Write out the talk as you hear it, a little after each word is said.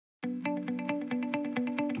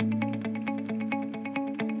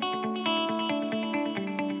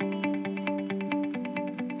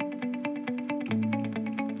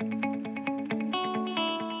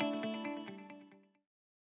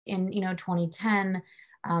in, 2010,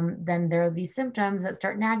 then there are these symptoms that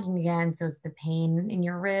start nagging again. So it's the pain in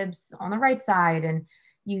your ribs on the right side. And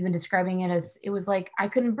you even describing it as, it was like, I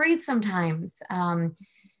couldn't breathe sometimes.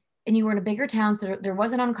 And you were in a bigger town, so there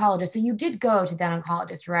was an oncologist. So you did go to that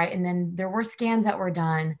oncologist, right? And then there were scans that were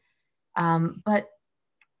done. But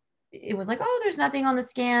it was like, oh, there's nothing on the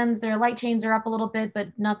scans. Their light chains are up a little bit, but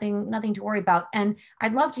nothing to worry about. And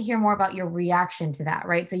I'd love to hear more about your reaction to that,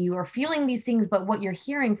 right? So you are feeling these things, but what you're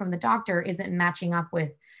hearing from the doctor isn't matching up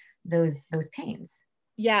with those pains.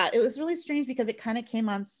 Yeah, it was really strange because it kind of came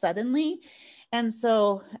on suddenly. And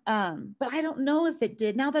so, but I don't know if it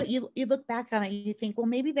did. Now that you look back on it, you think, well,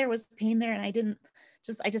 maybe there was pain there and I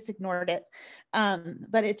just ignored it.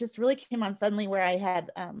 But it just really came on suddenly where I had,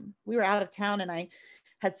 we were out of town and I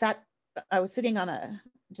was sitting on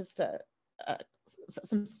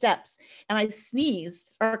some steps and I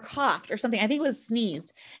sneezed or coughed or something. I think it was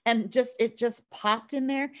sneezed and it just popped in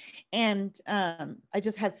there. And I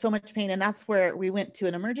just had so much pain. And that's where we went to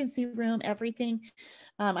an emergency room, everything.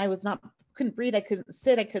 Couldn't breathe. I couldn't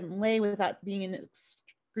sit. I couldn't lay without being in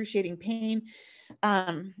excruciating pain.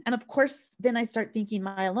 And of course, then I start thinking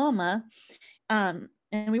myeloma. And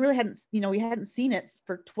we really we hadn't seen it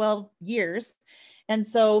for 12 years. And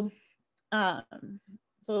so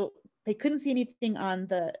they couldn't see anything on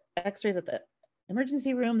the x-rays at the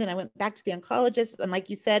emergency room. Then I went back to the oncologist. And like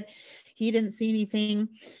you said, he didn't see anything.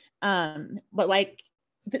 But like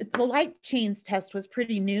the light chains test was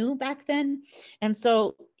pretty new back then. And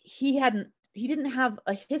so he didn't have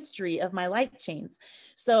a history of my light chains.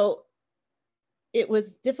 So it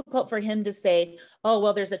was difficult for him to say, oh,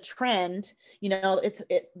 well, there's a trend,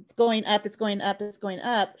 it's going up, it's going up, it's going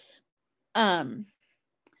up.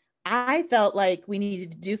 I felt like we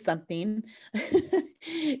needed to do something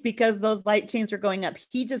because those light chains were going up.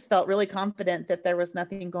 He just felt really confident that there was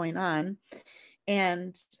nothing going on.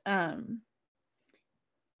 And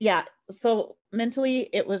yeah, so mentally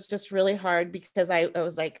it was just really hard because I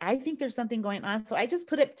was like, I think there's something going on. So I just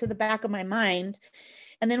put it to the back of my mind.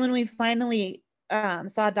 And then when we finally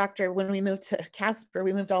saw a doctor, when we moved to Casper,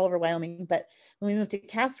 we moved all over Wyoming, but when we moved to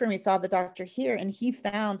Casper, we saw the doctor here and he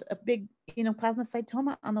found a big,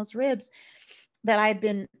 plasmacytoma on those ribs that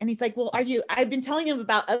and he's like, well, I've been telling him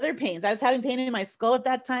about other pains. I was having pain in my skull at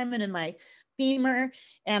that time and in my femur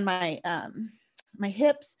and my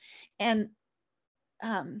hips. And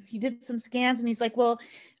he did some scans and he's like, well,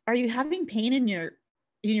 are you having pain in your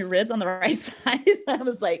ribs on the right side? I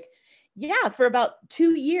was like, yeah, for about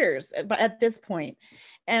 2 years at this point.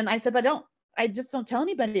 And I said, I just don't tell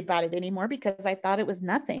anybody about it anymore because I thought it was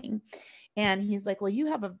nothing. And he's like, well, you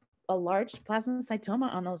have a large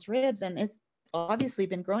plasmacytoma on those ribs and it's obviously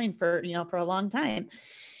been growing for a long time.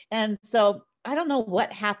 And so I don't know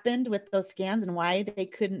what happened with those scans and why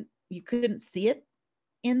you couldn't see it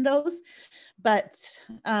in those, but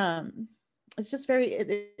it's just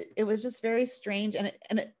it was just very strange. And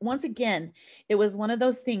once again, it was one of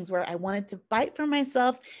those things where I wanted to fight for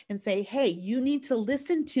myself and say, hey, you need to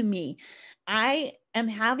listen to me. I am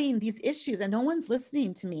having these issues and no one's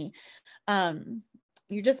listening to me.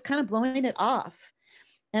 You're just kind of blowing it off.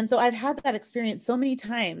 And so I've had that experience so many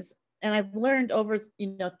times. And I've learned over,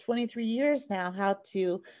 23 years now how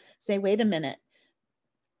to say, wait a minute,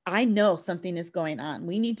 I know something is going on.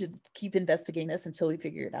 We need to keep investigating this until we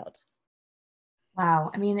figure it out.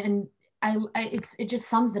 Wow. I mean, and it just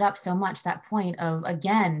sums it up so much, that point of,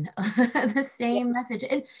 again, the same message.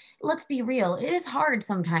 And let's be real, it is hard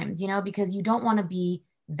sometimes, because you don't want to be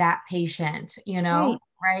that patient,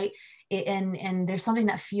 right? And there's something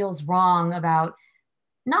that feels wrong about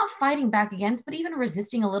not fighting back against, but even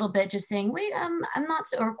resisting a little bit, just saying, wait, I'm not,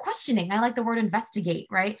 or questioning. I like the word investigate,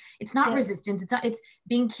 right? It's not resistance. It's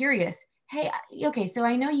being curious. Hey, okay, so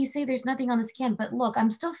I know you say there's nothing on the scan, but look,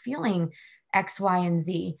 I'm still feeling X, Y, and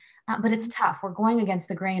Z. But it's tough. We're going against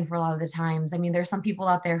the grain for a lot of the times. I mean, there's some people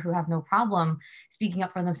out there who have no problem speaking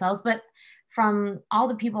up for themselves, but from all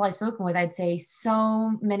the people I've spoken with, I'd say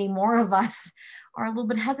so many more of us are a little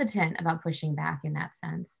bit hesitant about pushing back in that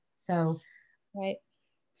sense. So, right.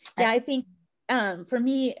 Yeah, I think for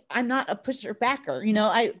me, I'm not a pusher backer.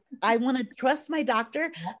 I want to trust my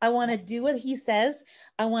doctor. I want to do what he says.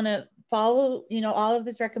 I want to follow, all of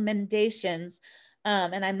his recommendations.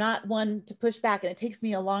 And I'm not one to push back, and it takes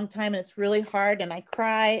me a long time and it's really hard and I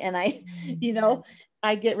cry and I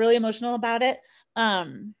get really emotional about it.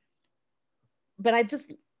 But I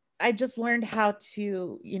just learned how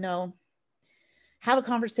to, have a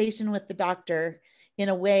conversation with the doctor in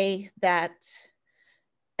a way that,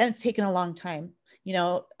 and it's taken a long time,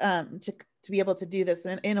 to be able to do this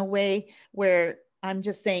in a way where I'm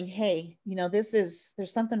just saying, hey, there's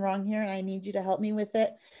something wrong here and I need you to help me with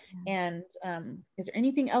it. And is there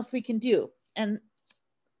anything else we can do? And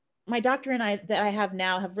my doctor and I that I have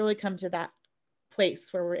now have really come to that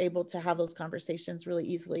place where we're able to have those conversations really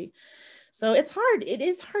easily. So it's hard. It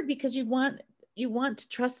is hard because you want to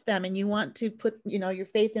trust them and you want to put, your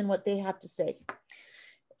faith in what they have to say.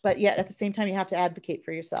 But yet at the same time, you have to advocate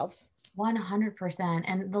for yourself. 100%.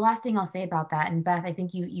 And the last thing I'll say about that, and Beth, I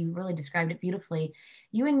think you really described it beautifully.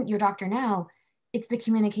 You and your doctor now, it's the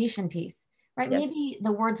communication piece, right? Yes. Maybe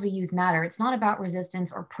the words we use matter. It's not about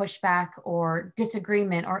resistance or pushback or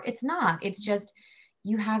disagreement, or it's not. It's just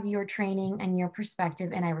you have your training and your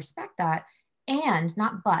perspective, and I respect that. And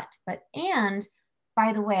not but and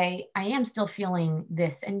by the way, I am still feeling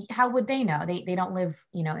this. And how would they know? They don't live,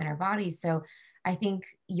 in our bodies. So I think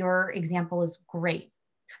your example is great.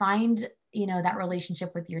 Find, that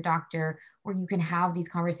relationship with your doctor where you can have these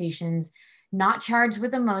conversations, not charged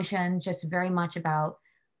with emotion, just very much about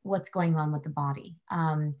what's going on with the body.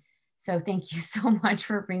 So thank you so much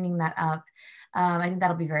for bringing that up. I think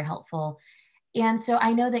that'll be very helpful. And so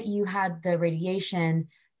I know that you had the radiation,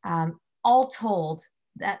 all told,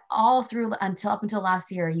 that all through until up until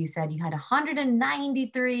last year, you said you had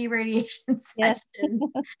 193 radiation Yes. sessions,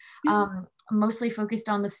 mostly focused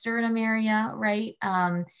on the sternum area, right?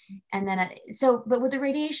 And then, but with the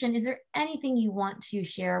radiation, is there anything you want to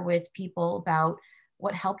share with people about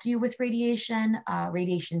what helped you with radiation,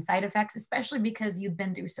 radiation side effects, especially because you've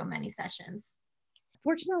been through so many sessions?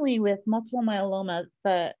 Fortunately, with multiple myeloma,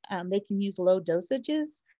 they can use low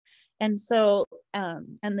dosages. And so,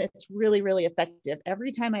 and it's really, really effective.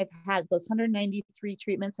 Every time I've had those 193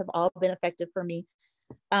 treatments have all been effective for me.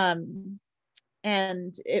 And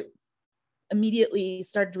it immediately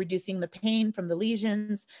started reducing the pain from the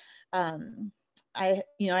lesions. I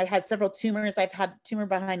had several tumors. I've had tumor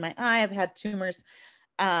behind my eye. I've had tumors,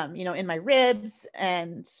 in my ribs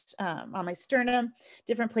and on my sternum,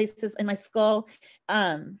 different places in my skull.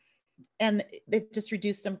 And it just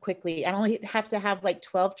reduced them quickly. I only have to have like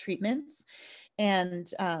 12 treatments,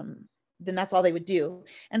 and then that's all they would do.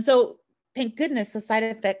 And so thank goodness the side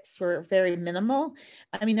effects were very minimal.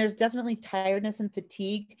 I mean, there's definitely tiredness and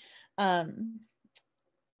fatigue, but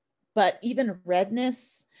even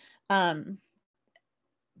redness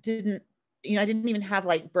didn't, I didn't even have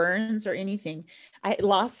like burns or anything. I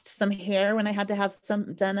lost some hair when I had to have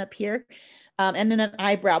some done up here, and then an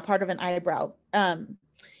eyebrow, part of an eyebrow.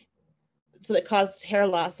 So that caused hair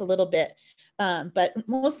loss a little bit. But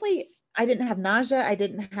mostly I didn't have nausea. I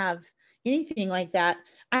didn't have anything like that.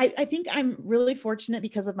 I think I'm really fortunate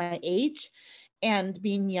because of my age and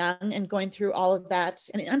being young and going through all of that.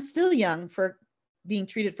 And I'm still young for being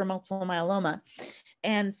treated for multiple myeloma.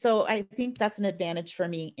 And so I think that's an advantage for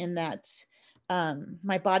me in that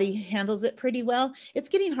my body handles it pretty well. It's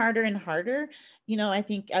getting harder and harder, I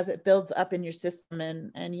think as it builds up in your system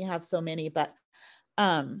and you have so many, but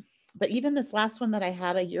even this last one that I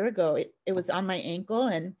had a year ago, it was on my ankle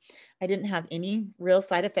and I didn't have any real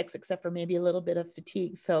side effects except for maybe a little bit of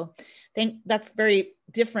fatigue. So that's very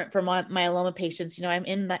different from my myeloma patients. I'm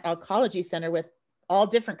in that oncology center with all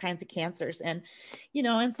different kinds of cancers and,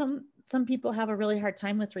 and some people have a really hard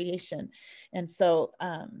time with radiation. And so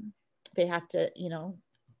they have to,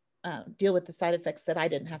 deal with the side effects that I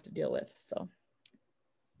didn't have to deal with. So.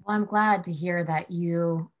 Well, I'm glad to hear that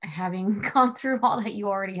you, having gone through all that you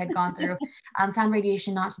already had gone through, found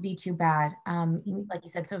radiation not to be too bad. Like you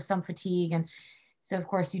said, so some fatigue. And so, of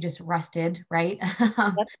course, you just rested, right?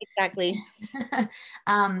 Yep, exactly.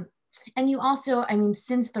 And you also,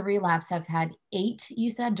 since the relapse, have had 8, you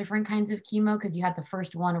said, different kinds of chemo, because you had the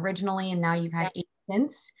first one originally, and now you've had 8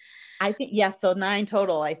 since. I think, yes. So 9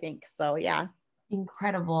 total, I think. So, yeah.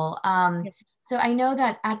 Incredible. So I know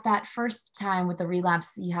that at that first time with the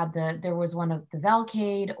relapse, you had there was one of the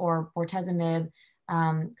Velcade or bortezomib,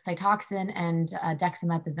 Cytoxan, and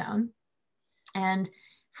dexamethasone. And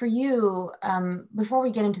for you, before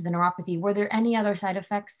we get into the neuropathy, were there any other side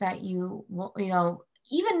effects that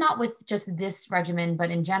even not with just this regimen,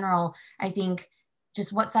 but in general, I think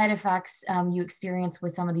just what side effects you experienced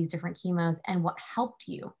with some of these different chemos and what helped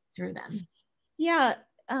you through them? Yeah.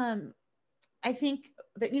 I think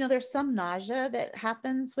that, there's some nausea that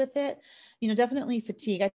happens with it, definitely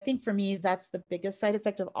fatigue. I think for me, that's the biggest side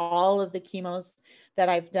effect of all of the chemos that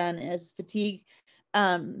I've done is fatigue.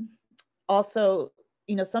 Also,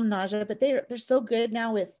 some nausea, but they're so good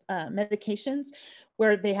now with medications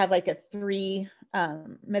where they have like a 3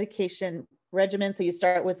 medication regimen. So you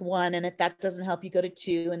start with 1, and if that doesn't help, you go to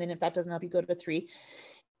 2. And then if that doesn't help, you go to 3.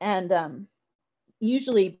 And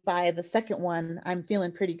usually by the second one, I'm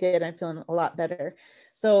feeling pretty good. I'm feeling a lot better.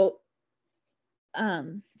 So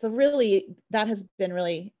so really that has been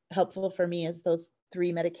really helpful for me, is those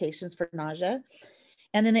 3 medications for nausea.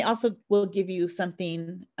 And then they also will give you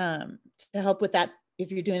something to help with that.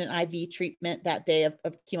 If you're doing an IV treatment that day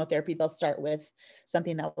of chemotherapy, they'll start with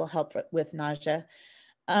something that will help with nausea.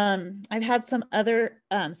 I've had some other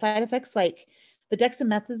side effects like the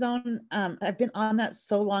dexamethasone. I've been on that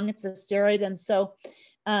so long, it's a steroid. And so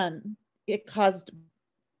it caused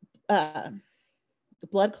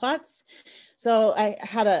blood clots. So I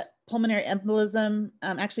had a pulmonary embolism,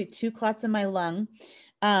 actually 2 clots in my lung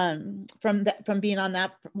from being on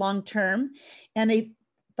that long term. And they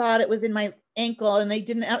thought it was in my ankle, and they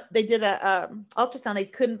did a ultrasound. They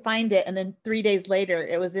couldn't find it. And then 3 days later,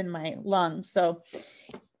 it was in my lung. So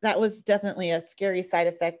that was definitely a scary side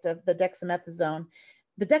effect of the dexamethasone.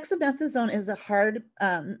 The dexamethasone is a hard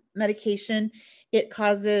medication. It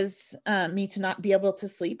causes me to not be able to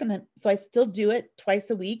sleep. And so I still do it twice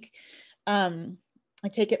a week. I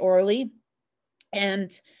take it orally,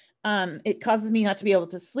 and it causes me not to be able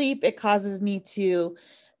to sleep. It causes me to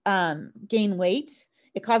gain weight.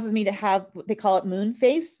 It causes me to have, they call it moon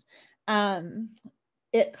face.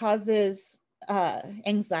 It causes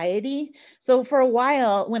anxiety. So for a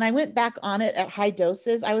while, when I went back on it at high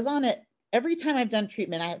doses, I was on it every time I've done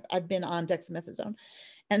treatment. I've been on dexamethasone,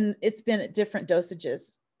 and it's been at different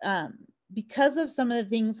dosages. Because of some of the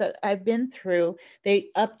things that I've been through, they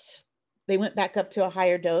went back up to a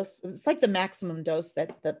higher dose. It's like the maximum dose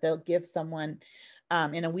that they'll give someone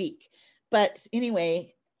in a week. But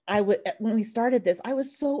anyway, when we started this, I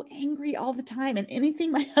was so angry all the time, and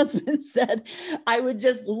anything my husband said, I would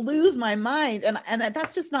just lose my mind. And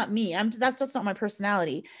that's just not me. That's just not my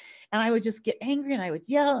personality. And I would just get angry, and I would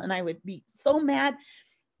yell, and I would be so mad.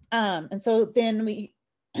 And so then we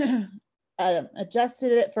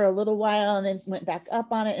adjusted it for a little while, and then went back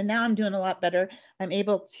up on it. And now I'm doing a lot better. I'm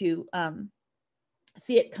able to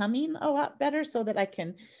see it coming a lot better, so that I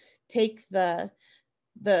can take the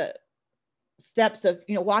steps of,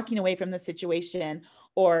 walking away from the situation,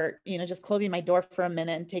 or, just closing my door for a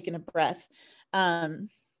minute and taking a breath.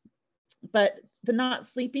 But the not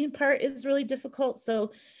sleeping part is really difficult.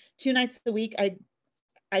 So 2 nights a week,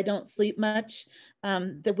 I don't sleep much.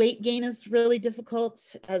 The weight gain is really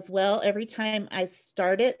difficult as well. Every time I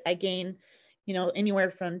start it, I gain,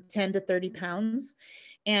 anywhere from 10 to 30 pounds.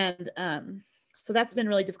 And so that's been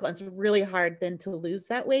really difficult. It's really hard then to lose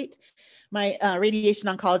that weight. My radiation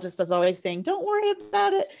oncologist is always saying, don't worry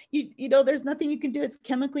about it. There's nothing you can do. It's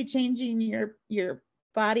chemically changing your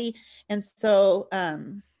body. And so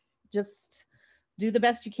just do the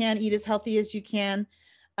best you can, eat as healthy as you can,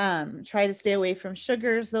 try to stay away from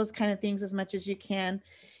sugars, those kind of things as much as you can.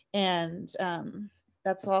 And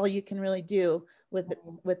that's all you can really do with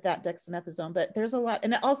that dexamethasone. But there's a lot,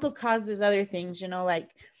 and it also causes other things,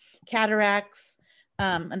 like cataracts.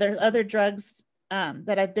 And there's other drugs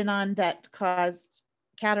that I've been on that caused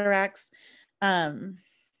cataracts. Let's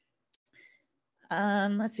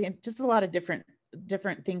see, just a lot of different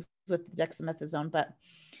things with the dexamethasone. But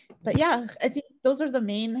yeah, I think those are the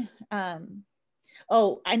main.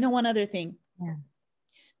 Oh, I know one other thing.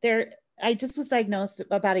 Yeah. I just was diagnosed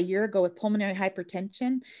about a year ago with pulmonary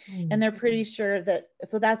hypertension, and they're pretty sure that,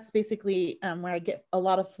 so that's basically where I get a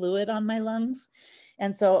lot of fluid on my lungs.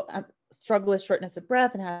 And so I struggle with shortness of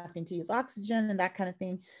breath and having to use oxygen and that kind of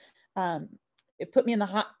thing. It put me in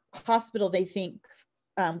the hospital, they think,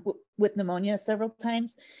 with pneumonia several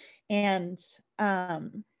times. And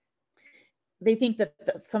they think that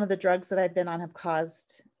some of the drugs that I've been on have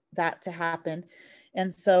caused that to happen.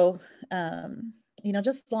 And so,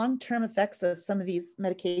 just long-term effects of some of these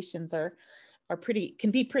medications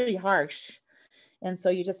can be pretty harsh. And so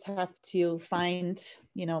you just have to find,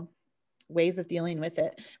 ways of dealing with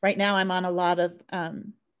it. Right now, I'm on a lot of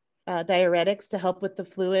diuretics to help with the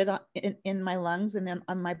fluid in my lungs and then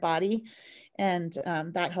on my body. And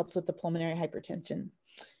that helps with the pulmonary hypertension.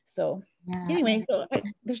 So anyway,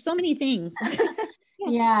 there's so many things.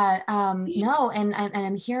 No, and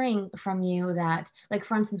I'm hearing from you that, like,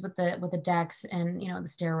 for instance, with the Dex and the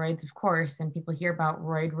steroids, of course, and people hear about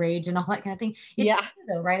roid rage and all that kind of thing. It's true,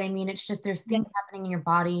 though, right? I mean, it's just there's things happening in your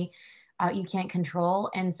body you can't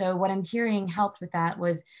control. And so what I'm hearing helped with that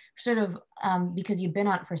was sort of because you've been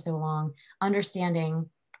on it for so long, understanding,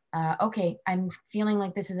 okay, I'm feeling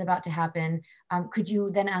like this is about to happen. Could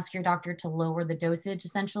you then ask your doctor to lower the dosage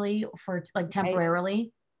essentially for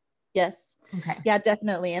temporarily? Yes. Okay. Yeah,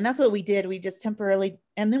 definitely. And that's what we did. We just temporarily,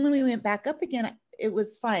 and then when we went back up again, it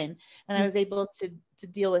was fine. And I was able to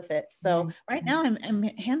deal with it. So right now I'm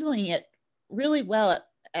handling it really well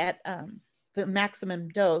at the maximum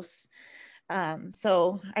dose.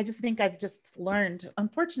 So I just think I've just learned,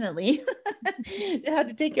 unfortunately, had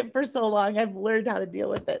to take it for so long. I've learned how to deal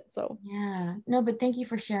with it. So Yeah, no, but thank you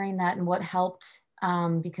for sharing that and what helped,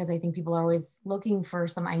 because I think people are always looking for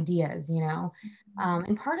some ideas, you know.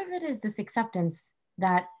 And part of it is this acceptance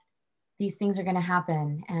that these things are going to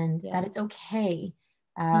happen and yeah. that it's okay.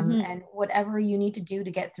 Mm-hmm. And whatever you need to do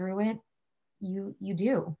to get through it, you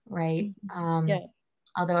do, right? Yeah.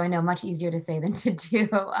 Although I know much easier to say than to do.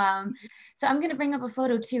 So I'm going to bring up a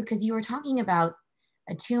photo too, because you were talking about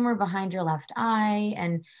a tumor behind your left eye.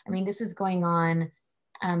 And I mean, this was going on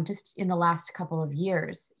just in the last couple of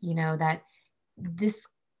years, you know, that this,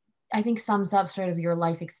 I think, sums up sort of your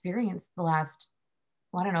life experience the last,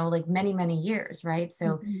 well, I don't know, like many, many years, right?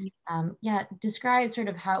 So, Mhm. yeah, describe sort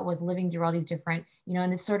of how it was living through all these different, you know,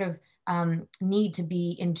 and this sort of need to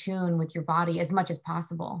be in tune with your body as much as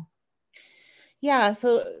possible. Yeah.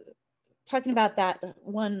 So talking about that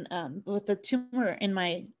one with the tumor in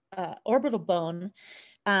my orbital bone,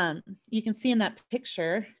 you can see in that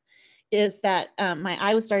picture is that my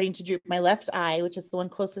eye was starting to droop. My left eye, which is the one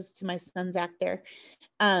closest to my son's act there,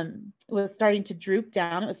 was starting to droop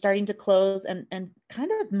down. It was starting to close and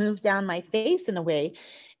kind of move down my face in a way.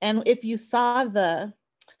 And if you saw the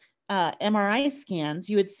MRI scans,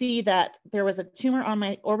 you would see that there was a tumor on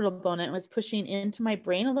my orbital bone and it was pushing into my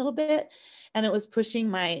brain a little bit, and it was pushing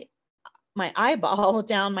my eyeball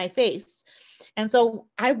down my face. And so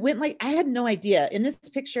I went like, I had no idea. In this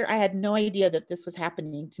picture, I had no idea that this was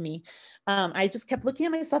happening to me. I just kept looking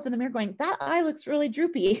at myself in the mirror going, that eye looks really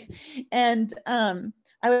droopy. And I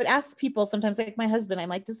would ask people sometimes, like my husband, I'm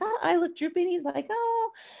like, does that eye look droopy? And he's like,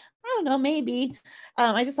 oh, I don't know, maybe.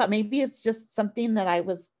 I just thought maybe it's just something that it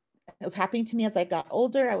was happening to me as I got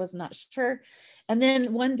older. I was not sure. And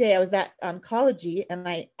then one day I was at oncology and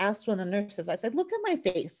I asked one of the nurses, I said, look at my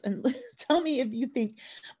face and tell me if you think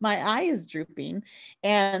my eye is drooping.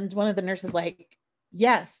 And one of the nurses like,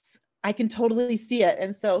 yes, I can totally see it.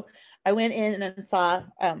 And so I went in and saw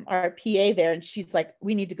our PA there, and she's like,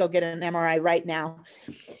 we need to go get an MRI right now.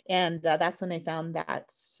 And that's when they found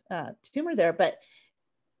that tumor there. But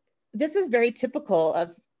this is very typical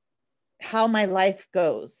of how my life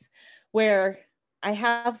goes, where I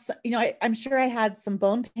have, I'm sure I had some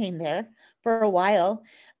bone pain there for a while.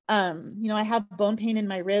 I have bone pain in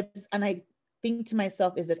my ribs, and I think to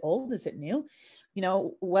myself, is it old? Is it new?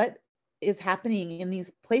 What is happening in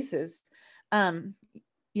these places? Um,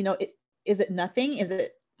 is it nothing? Is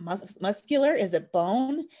it muscular? Is it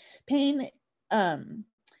bone pain?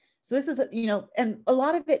 So this is, and a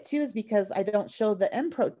lot of it too is because I don't show the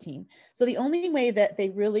M protein. So the only way that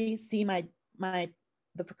they really see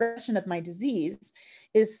the progression of my disease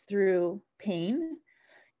is through pain,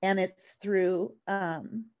 and it's through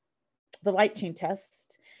the light chain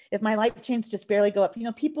test. If my light chains just barely go up,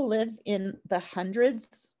 people live in the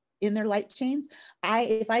hundreds in their light chains.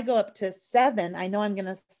 If I go up to 7, I know I'm going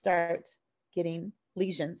to start getting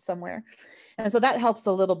lesions somewhere. And so that helps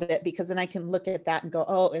a little bit, because then I can look at that and go,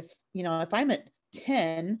 oh, if I'm at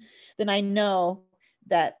 10, then I know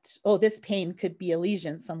that, oh, this pain could be a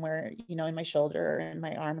lesion somewhere, in my shoulder or in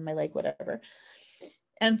my arm and my leg, whatever.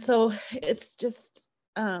 And so it's just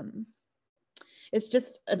a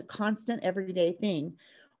constant everyday thing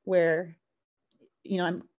where,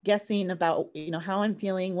 I'm guessing about, how I'm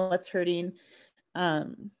feeling, what's hurting. I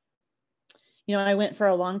went for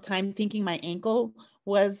a long time thinking my ankle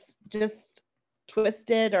was just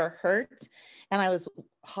twisted or hurt, and I was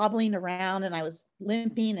hobbling around and I was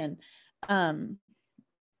limping,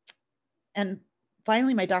 and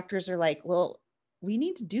finally my doctors are like, well, we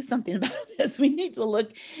need to do something about this. We need to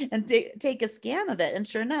look and take a scan of it. And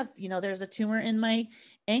sure enough, there's a tumor in my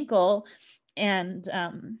ankle, and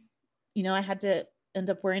I had to end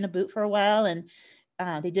up wearing a boot for a while, and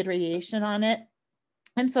they did radiation on it.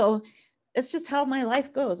 And so it's just how my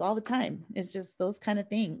life goes all the time. It's just those kind of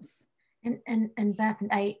things. And Beth,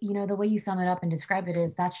 the way you sum it up and describe it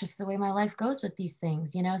is that's just the way my life goes with these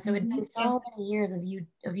things, you know. So it's been Yeah. so many years of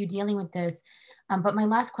you dealing with this. But my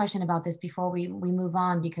last question about this before we move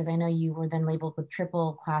on, because I know you were then labeled with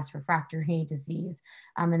triple class refractory disease,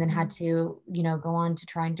 and then had to go on to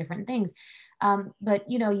trying different things. But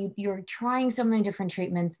you're trying so many different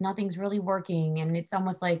treatments, nothing's really working, and it's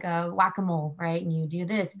almost like a whack-a-mole, right? And you do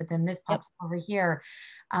this, but then this Yep. pops over here.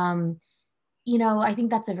 I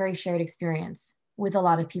think that's a very shared experience with a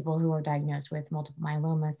lot of people who are diagnosed with multiple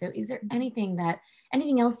myeloma. So is there anything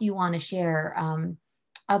else you want to share,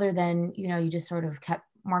 other than, you just sort of kept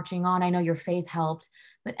marching on? I know your faith helped,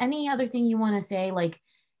 but any other thing you want to say, like,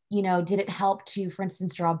 did it help to, for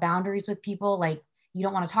instance, draw boundaries with people? Like, you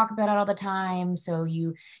don't want to talk about it all the time. So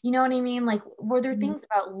you know what I mean? Like, were there Mhm. things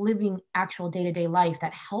about living actual day-to-day life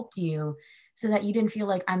that helped you so that you didn't feel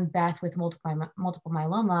like I'm Beth with multiple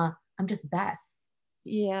myeloma? I'm just Beth.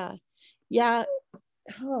 Yeah. Yeah.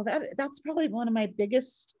 Oh, that's probably one of my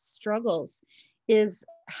biggest struggles is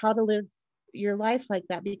how to live your life like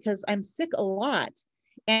that, because I'm sick a lot.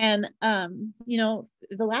 And the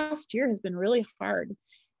last year has been really hard.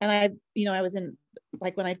 And I was in,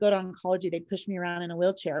 like, when I go to oncology, they push me around in a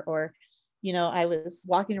wheelchair, or I was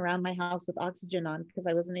walking around my house with oxygen on because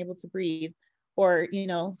I wasn't able to breathe, or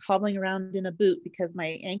hobbling around in a boot because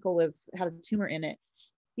my ankle was had a tumor in it.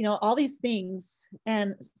 All these things.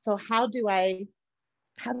 And so how do I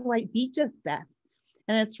be just Beth?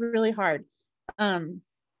 And it's really hard. Um,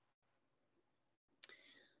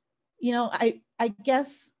 I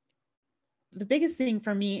guess the biggest thing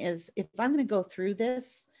for me is, if I'm going to go through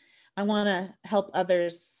this, I want to help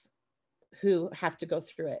others who have to go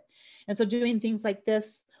through it. And so doing things like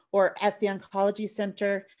this, or at the oncology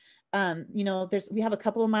center, we have a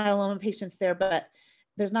couple of myeloma patients there, but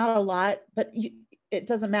there's not a lot, but it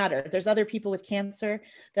doesn't matter. There's other people with cancer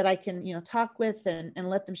that I can, talk with and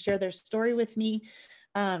let them share their story with me.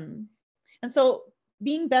 And so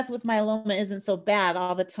being Beth with myeloma isn't so bad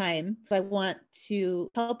all the time. I want to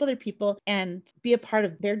help other people and be a part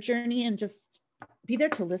of their journey and just be there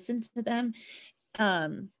to listen to them.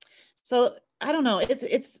 So I don't know.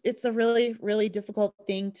 It's a really, really difficult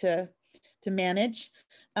thing to manage.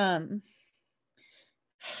 Um,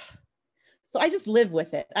 so I just live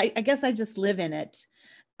with it. I guess I just live in it.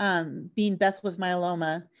 Being Beth with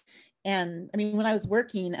myeloma. And I mean, when I was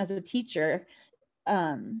working as a teacher,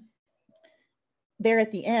 um, there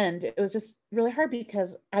at the end, it was just really hard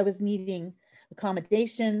because I was needing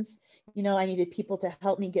accommodations. I needed people to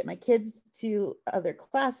help me get my kids to other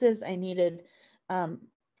classes. I needed,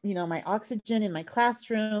 my oxygen in my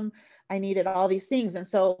classroom. I needed all these things. And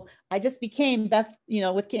so I just became Beth,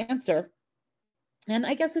 with cancer. And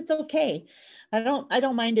I guess it's okay. I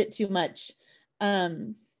don't mind it too much.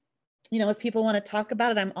 Um, if people want to talk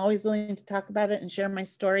about it, I'm always willing to talk about it and share my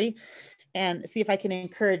story and see if I can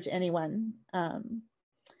encourage anyone.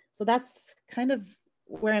 So that's kind of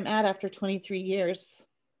where I'm at after 23 years.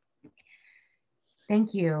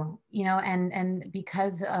 Thank you. And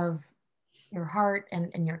because of your heart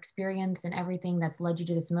and your experience and everything that's led you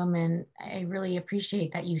to this moment, I really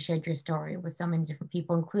appreciate that you shared your story with so many different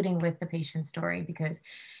people, including with the patient's story, because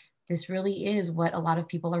this really is what a lot of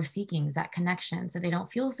people are seeking, is that connection, so they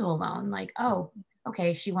don't feel so alone. Like, oh,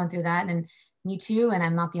 okay, she went through that, and me too, and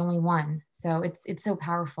I'm not the only one. So it's so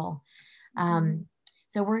powerful. Um,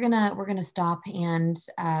 so we're gonna stop, and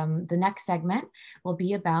the next segment will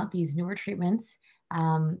be about these newer treatments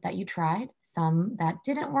that you tried, some that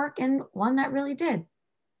didn't work, and one that really did.